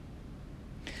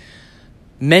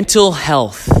Mental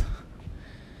health.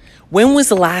 When was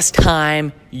the last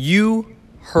time you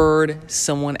heard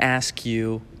someone ask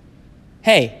you,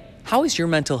 hey, how is your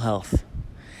mental health?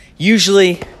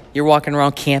 Usually you're walking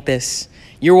around campus,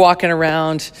 you're walking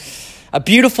around a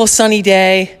beautiful sunny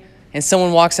day, and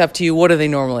someone walks up to you. What do they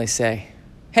normally say?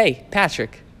 Hey,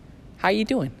 Patrick, how you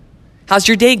doing? How's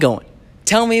your day going?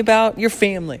 Tell me about your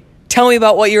family. Tell me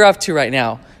about what you're up to right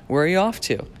now. Where are you off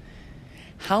to?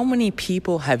 How many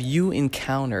people have you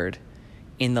encountered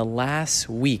in the last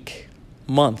week,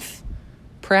 month,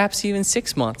 perhaps even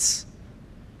 6 months,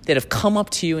 that have come up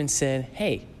to you and said,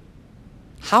 hey,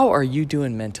 how are you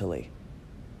doing mentally?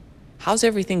 How's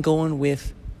everything going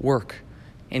with work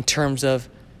in terms of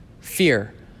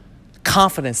fear,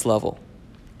 confidence level,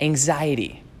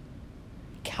 anxiety?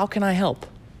 How can I help?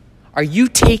 Are you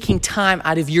taking time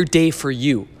out of your day for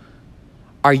you?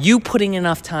 Are you putting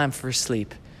enough time for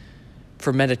sleep,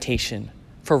 for meditation,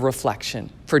 for reflection,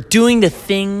 for doing the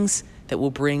things that will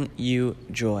bring you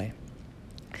joy?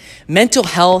 Mental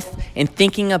health and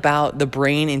thinking about the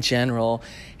brain in general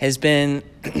has been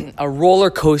a roller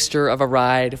coaster of a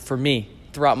ride for me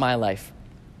throughout my life.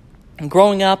 And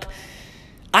growing up,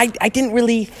 I didn't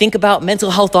really think about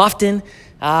mental health often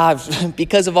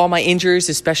because of all my injuries,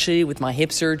 especially with my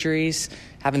hip surgeries.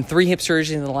 Having 3 hip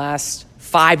surgeries in the last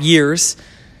 5 years,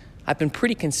 I've been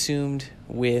pretty consumed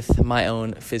with my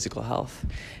own physical health.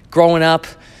 Growing up,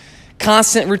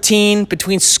 constant routine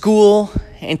between school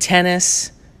and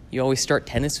tennis. You always start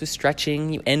tennis with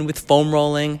stretching. You end with foam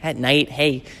rolling. At night,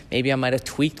 hey, maybe I might have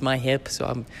tweaked my hip, so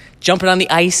I'm jumping on the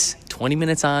ice, 20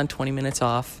 minutes on, 20 minutes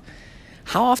off.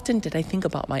 How often did I think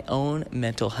about my own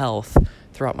mental health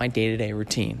throughout my day-to-day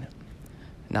routine?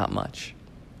 Not much.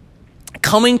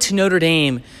 Coming to Notre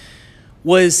Dame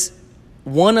was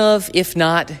one of, if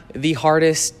not the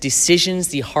hardest decisions,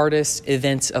 the hardest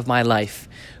events of my life.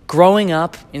 Growing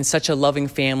up in such a loving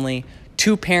family,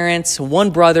 2 parents,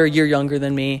 1 brother a year younger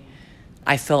than me,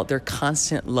 I felt their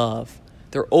constant love,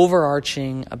 their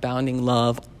overarching, abounding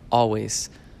love always.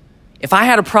 If I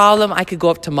had a problem, I could go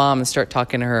up to mom and start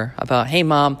talking to her about, hey,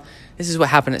 mom, this is what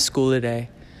happened at school today.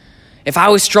 If I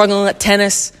was struggling at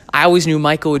tennis, I always knew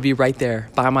Michael would be right there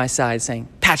by my side saying,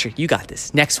 Patrick, you got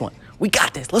this. Next one. We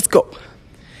got this. Let's go.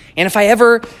 And if I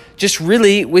ever just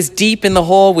really was deep in the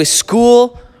hole with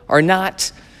school or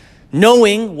not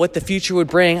knowing what the future would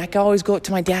bring, I could always go up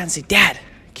to my dad and say, Dad,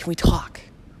 can we talk?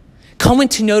 Coming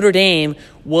to Notre Dame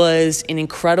was an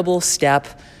incredible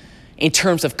step in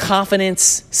terms of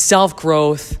confidence,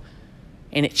 self-growth,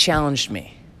 and it challenged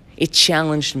me. It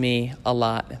challenged me a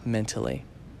lot mentally.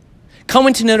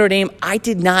 Coming to Notre Dame, I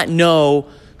did not know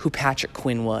who Patrick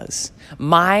Quinn was.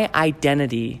 My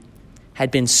identity had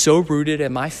been so rooted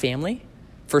in my family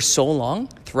for so long,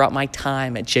 throughout my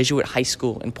time at Jesuit High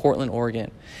School in Portland, Oregon,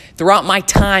 throughout my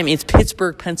time in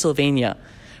Pittsburgh, Pennsylvania,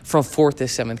 from 4th to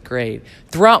 7th grade,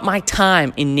 throughout my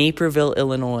time in Naperville,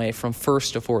 Illinois, from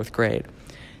 1st to 4th grade,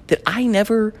 that I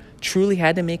never truly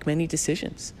had to make many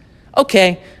decisions.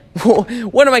 Okay,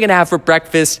 what am I going to have for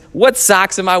breakfast? What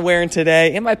socks am I wearing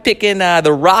today? Am I picking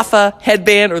the Rafa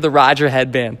headband or the Roger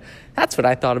headband? That's what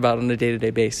I thought about on a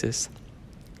day-to-day basis.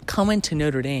 Coming to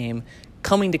Notre Dame,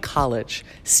 coming to college,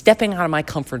 stepping out of my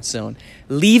comfort zone,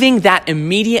 leaving that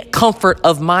immediate comfort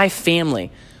of my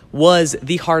family was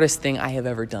the hardest thing I have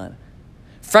ever done.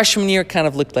 Freshman year kind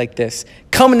of looked like this.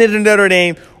 Coming into Notre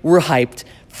Dame, we're hyped.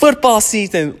 Football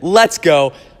season, let's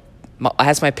go.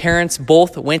 As my parents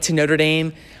both went to Notre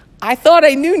Dame, I thought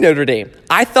I knew Notre Dame.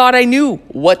 I thought I knew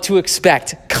what to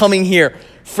expect coming here.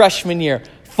 Freshman year,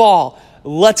 fall,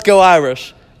 let's go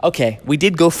Irish. Okay, we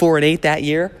did go 4-8 that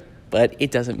year, but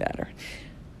it doesn't matter.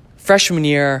 Freshman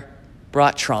year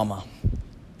brought trauma.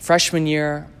 Freshman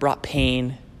year brought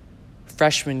pain.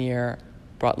 Freshman year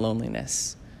brought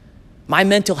loneliness. My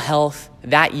mental health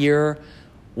that year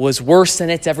was worse than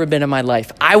it's ever been in my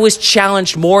life. I was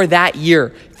challenged more that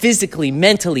year, physically,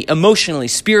 mentally, emotionally,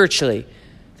 spiritually,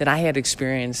 than I had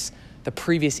experienced the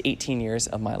previous 18 years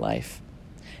of my life.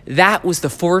 That was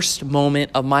the first moment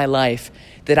of my life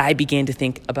that I began to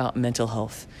think about mental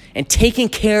health and taking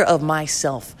care of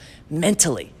myself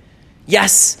mentally.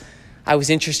 Yes, I was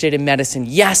interested in medicine.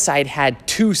 Yes, I'd had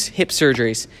 2 hip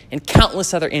surgeries and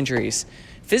countless other injuries.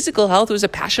 Physical health was a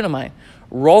passion of mine.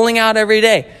 Rolling out every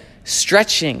day,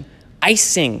 stretching,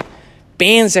 icing,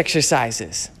 bands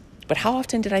exercises. But how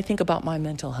often did I think about my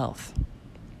mental health?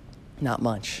 Not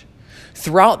much.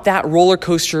 Throughout that roller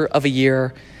coaster of a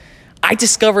year, I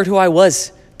discovered who I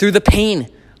was through the pain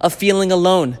of feeling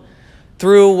alone,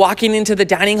 through walking into the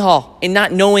dining hall and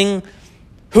not knowing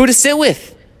who to sit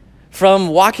with, from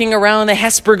walking around the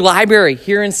Hesburgh Library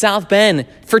here in South Bend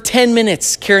for 10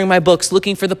 minutes carrying my books,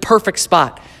 looking for the perfect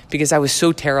spot because I was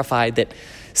so terrified that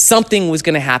something was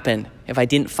going to happen if I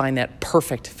didn't find that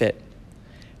perfect fit.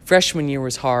 Freshman year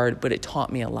was hard, but it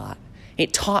taught me a lot.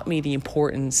 It taught me the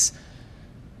importance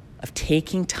of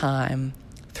taking time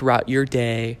throughout your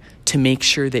day to make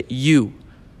sure that you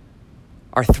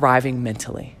are thriving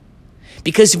mentally.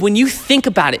 Because when you think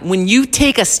about it, when you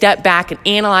take a step back and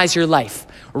analyze your life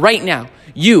right now,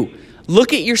 you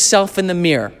look at yourself in the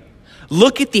mirror,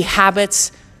 look at the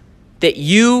habits that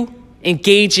you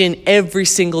engage in every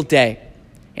single day,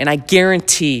 and I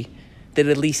guarantee that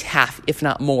at least half, if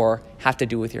not more, have to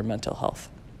do with your mental health.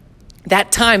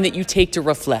 That time that you take to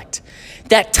reflect,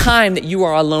 that time that you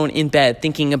are alone in bed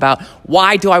thinking about,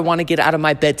 why do I want to get out of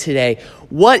my bed today?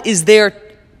 What is there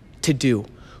to do?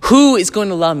 Who is going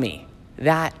to love me?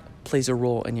 That plays a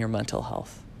role in your mental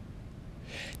health.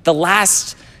 The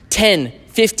last 10,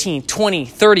 15, 20,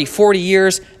 30, 40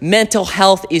 years, mental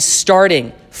health is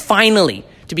starting, finally,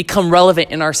 to become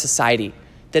relevant in our society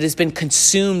that has been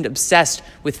consumed, obsessed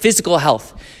with physical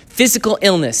health, physical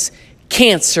illness,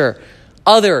 cancer,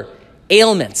 other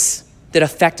ailments that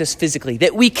affect us physically,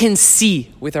 that we can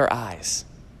see with our eyes.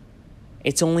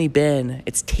 It's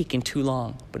taken too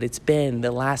long, but it's been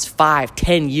the last 5,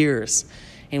 10 years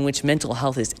in which mental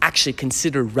health is actually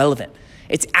considered relevant.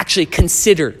 It's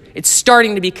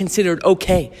starting to be considered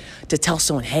okay to tell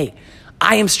someone, hey,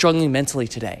 I am struggling mentally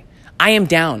today. I am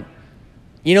down.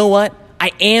 You know what?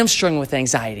 I am struggling with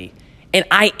anxiety, and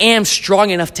I am strong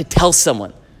enough to tell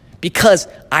someone because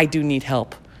I do need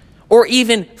help. Or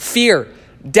even fear,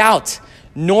 doubt,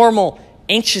 normal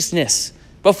anxiousness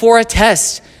before a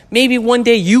test. Maybe one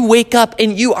day you wake up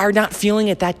and you are not feeling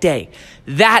it that day.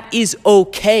 That is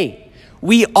okay.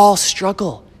 We all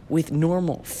struggle with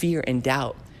normal fear and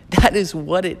doubt. That is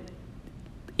what it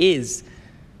is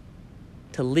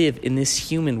to live in this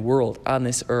human world on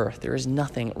this earth. There is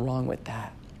nothing wrong with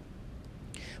that.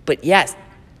 But yes,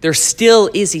 there still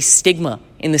is a stigma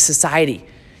in the society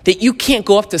that you can't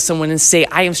go up to someone and say,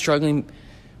 I am struggling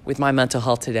with my mental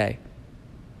health today.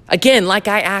 Again, like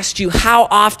I asked you, how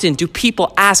often do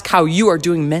people ask how you are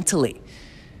doing mentally?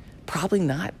 Probably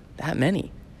not that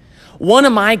many. One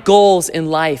of my goals in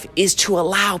life is to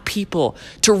allow people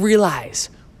to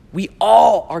realize we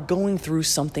all are going through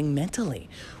something mentally.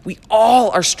 We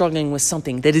all are struggling with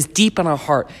something that is deep in our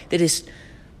heart, that is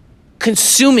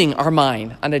consuming our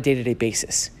mind on a day-to-day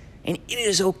basis. And it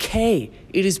is okay.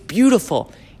 It is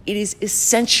beautiful. It is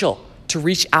essential to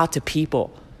reach out to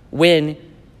people when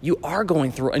you are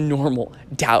going through a normal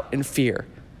doubt and fear,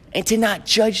 and to not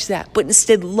judge that, but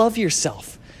instead love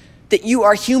yourself, that you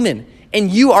are human and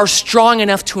you are strong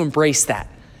enough to embrace that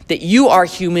you are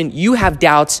human, you have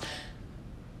doubts,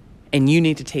 and you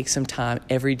need to take some time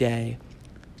every day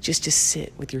just to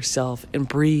sit with yourself and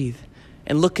breathe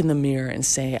and look in the mirror and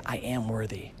say, I am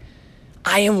worthy.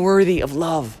 I am worthy of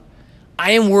love.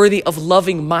 I am worthy of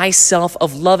loving myself,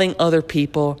 of loving other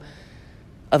people,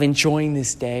 of enjoying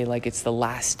this day like it's the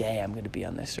last day I'm going to be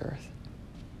on this earth.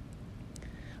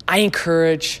 I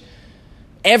encourage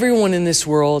everyone in this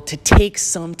world to take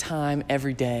some time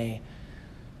every day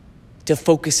to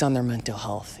focus on their mental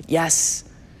health. Yes,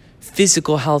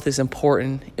 physical health is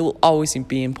important. It will always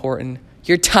be important.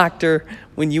 Your doctor,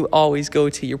 when you always go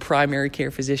to your primary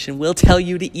care physician, will tell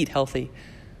you to eat healthy,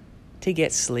 to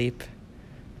get sleep,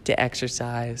 to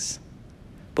exercise.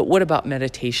 But what about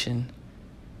meditation?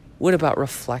 What about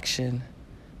reflection?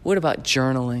 What about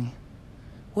journaling?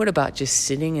 What about just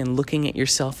sitting and looking at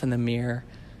yourself in the mirror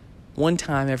one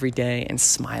time every day and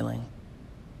smiling?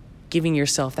 Giving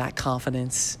yourself that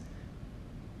confidence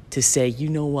to say, you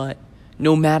know what?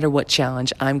 No matter what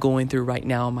challenge I'm going through right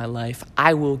now in my life,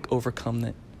 I will overcome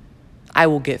it. I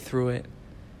will get through it.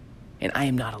 And I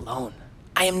am not alone.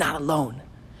 I am not alone.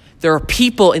 There are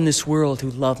people in this world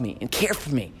who love me and care for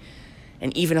me.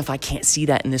 And even if I can't see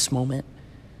that in this moment,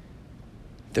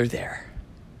 they're there.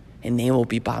 And they will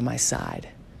be by my side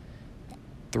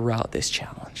throughout this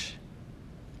challenge.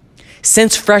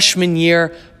 Since freshman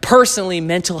year, personally,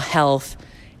 mental health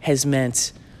has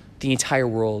meant the entire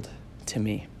world to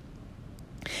me.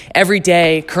 Every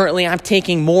day, currently, I'm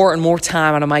taking more and more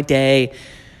time out of my day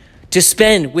to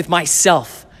spend with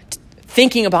myself,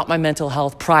 thinking about my mental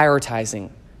health, prioritizing.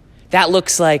 That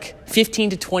looks like 15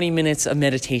 to 20 minutes of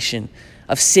meditation,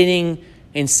 of sitting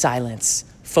in silence,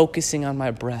 focusing on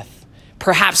my breath,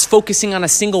 perhaps focusing on a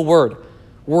single word,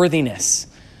 worthiness.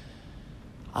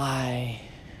 I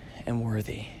am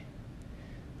worthy.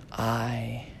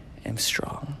 I am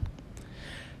strong.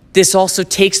 This also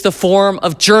takes the form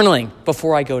of journaling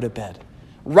before I go to bed.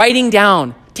 Writing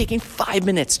down taking 5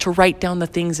 minutes to write down the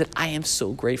things that I am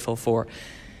so grateful for.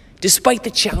 Despite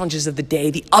the challenges of the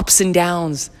day, the ups and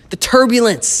downs, the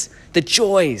turbulence, the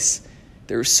joys,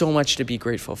 there is so much to be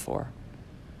grateful for.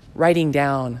 Writing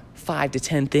down 5 to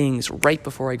 10 things right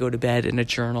before I go to bed in a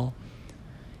journal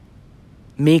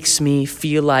makes me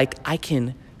feel like I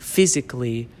can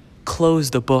physically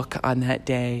close the book on that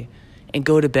day and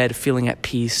go to bed feeling at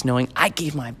peace, knowing I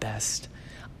gave my best.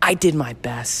 I did my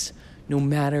best, no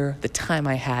matter the time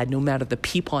I had, no matter the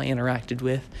people I interacted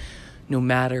with, no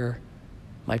matter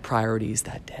my priorities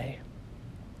that day.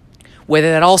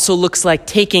 Whether that also looks like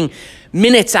taking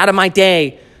minutes out of my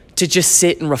day to just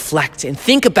sit and reflect and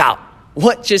think about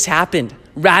what just happened,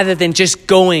 rather than just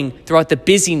going throughout the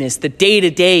busyness, the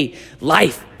day-to-day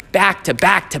life, back to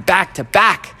back to back to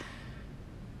back.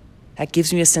 That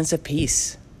gives me a sense of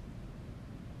peace,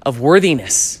 of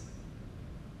worthiness,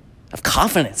 of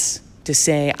confidence to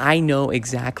say, I know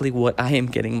exactly what I am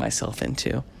getting myself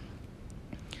into.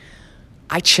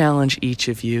 I challenge each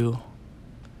of you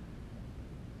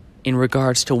in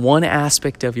regards to one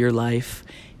aspect of your life,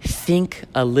 think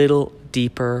a little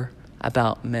deeper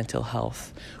about mental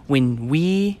health. When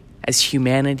we as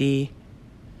humanity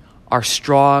are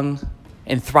strong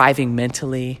and thriving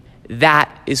mentally,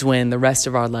 that is when the rest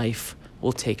of our life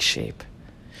will take shape.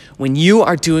 When you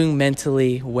are doing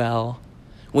mentally well,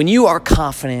 when you are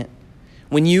confident,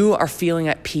 when you are feeling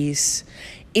at peace,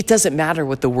 it doesn't matter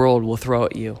what the world will throw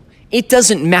at you. It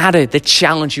doesn't matter the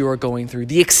challenge you are going through,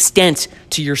 the extent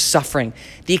to your suffering,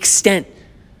 the extent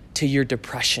to your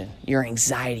depression, your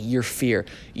anxiety, your fear.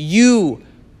 You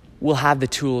will have the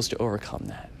tools to overcome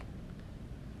that.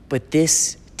 But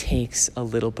this takes a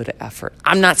little bit of effort.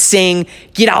 I'm not saying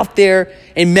get out there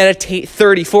and meditate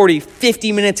 30, 40,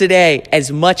 50 minutes a day,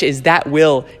 as much as that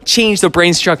will change the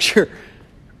brain structure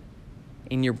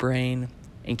in your brain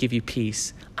and give you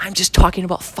peace. I'm just talking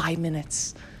about 5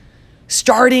 minutes.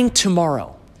 Starting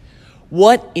tomorrow,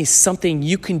 what is something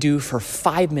you can do for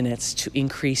 5 minutes to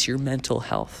increase your mental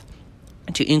health,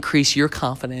 to increase your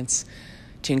confidence,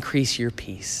 to increase your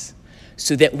peace,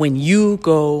 so that when you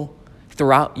go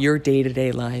throughout your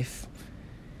day-to-day life,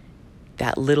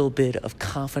 that little bit of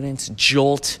confidence,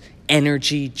 jolt,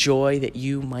 energy, joy that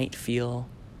you might feel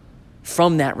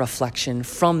from that reflection,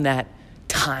 from that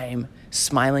time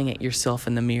smiling at yourself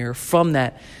in the mirror, from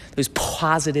those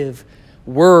positive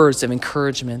words of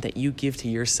encouragement that you give to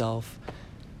yourself,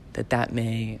 that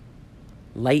may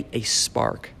light a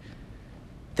spark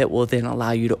that will then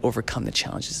allow you to overcome the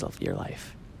challenges of your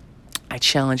life. I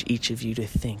challenge each of you to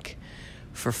think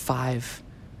for 5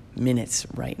 minutes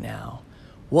right now.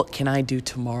 What can I do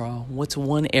tomorrow? What's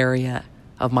one area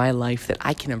of my life that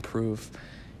I can improve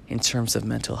in terms of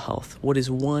mental health? What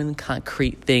is one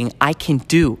concrete thing I can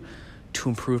do to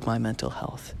improve my mental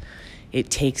health? It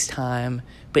takes time,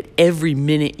 but every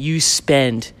minute you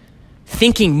spend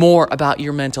thinking more about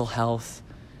your mental health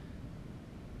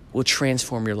will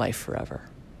transform your life forever.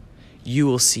 You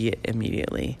will see it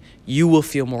immediately. You will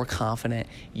feel more confident.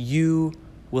 You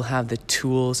will have the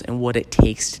tools and what it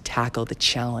takes to tackle the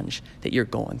challenge that you're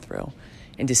going through,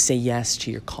 and to say yes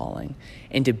to your calling,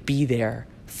 and to be there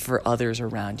for others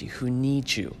around you who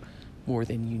need you more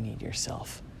than you need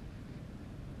yourself.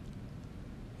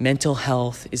 Mental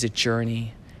health is a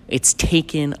journey. It's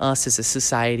taken us as a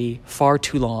society far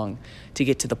too long to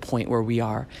get to the point where we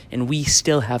are, and we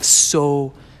still have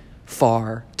so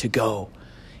far to go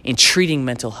in treating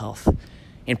mental health,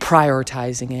 in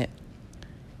prioritizing it,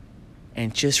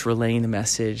 and just relaying the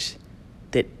message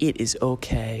that it is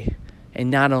okay, and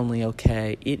not only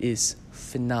okay, it is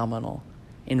phenomenal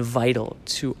and vital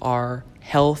to our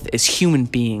health as human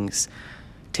beings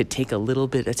to take a little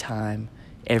bit of time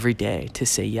every day to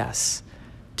say yes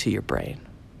to your brain.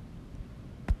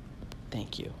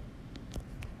 Thank you.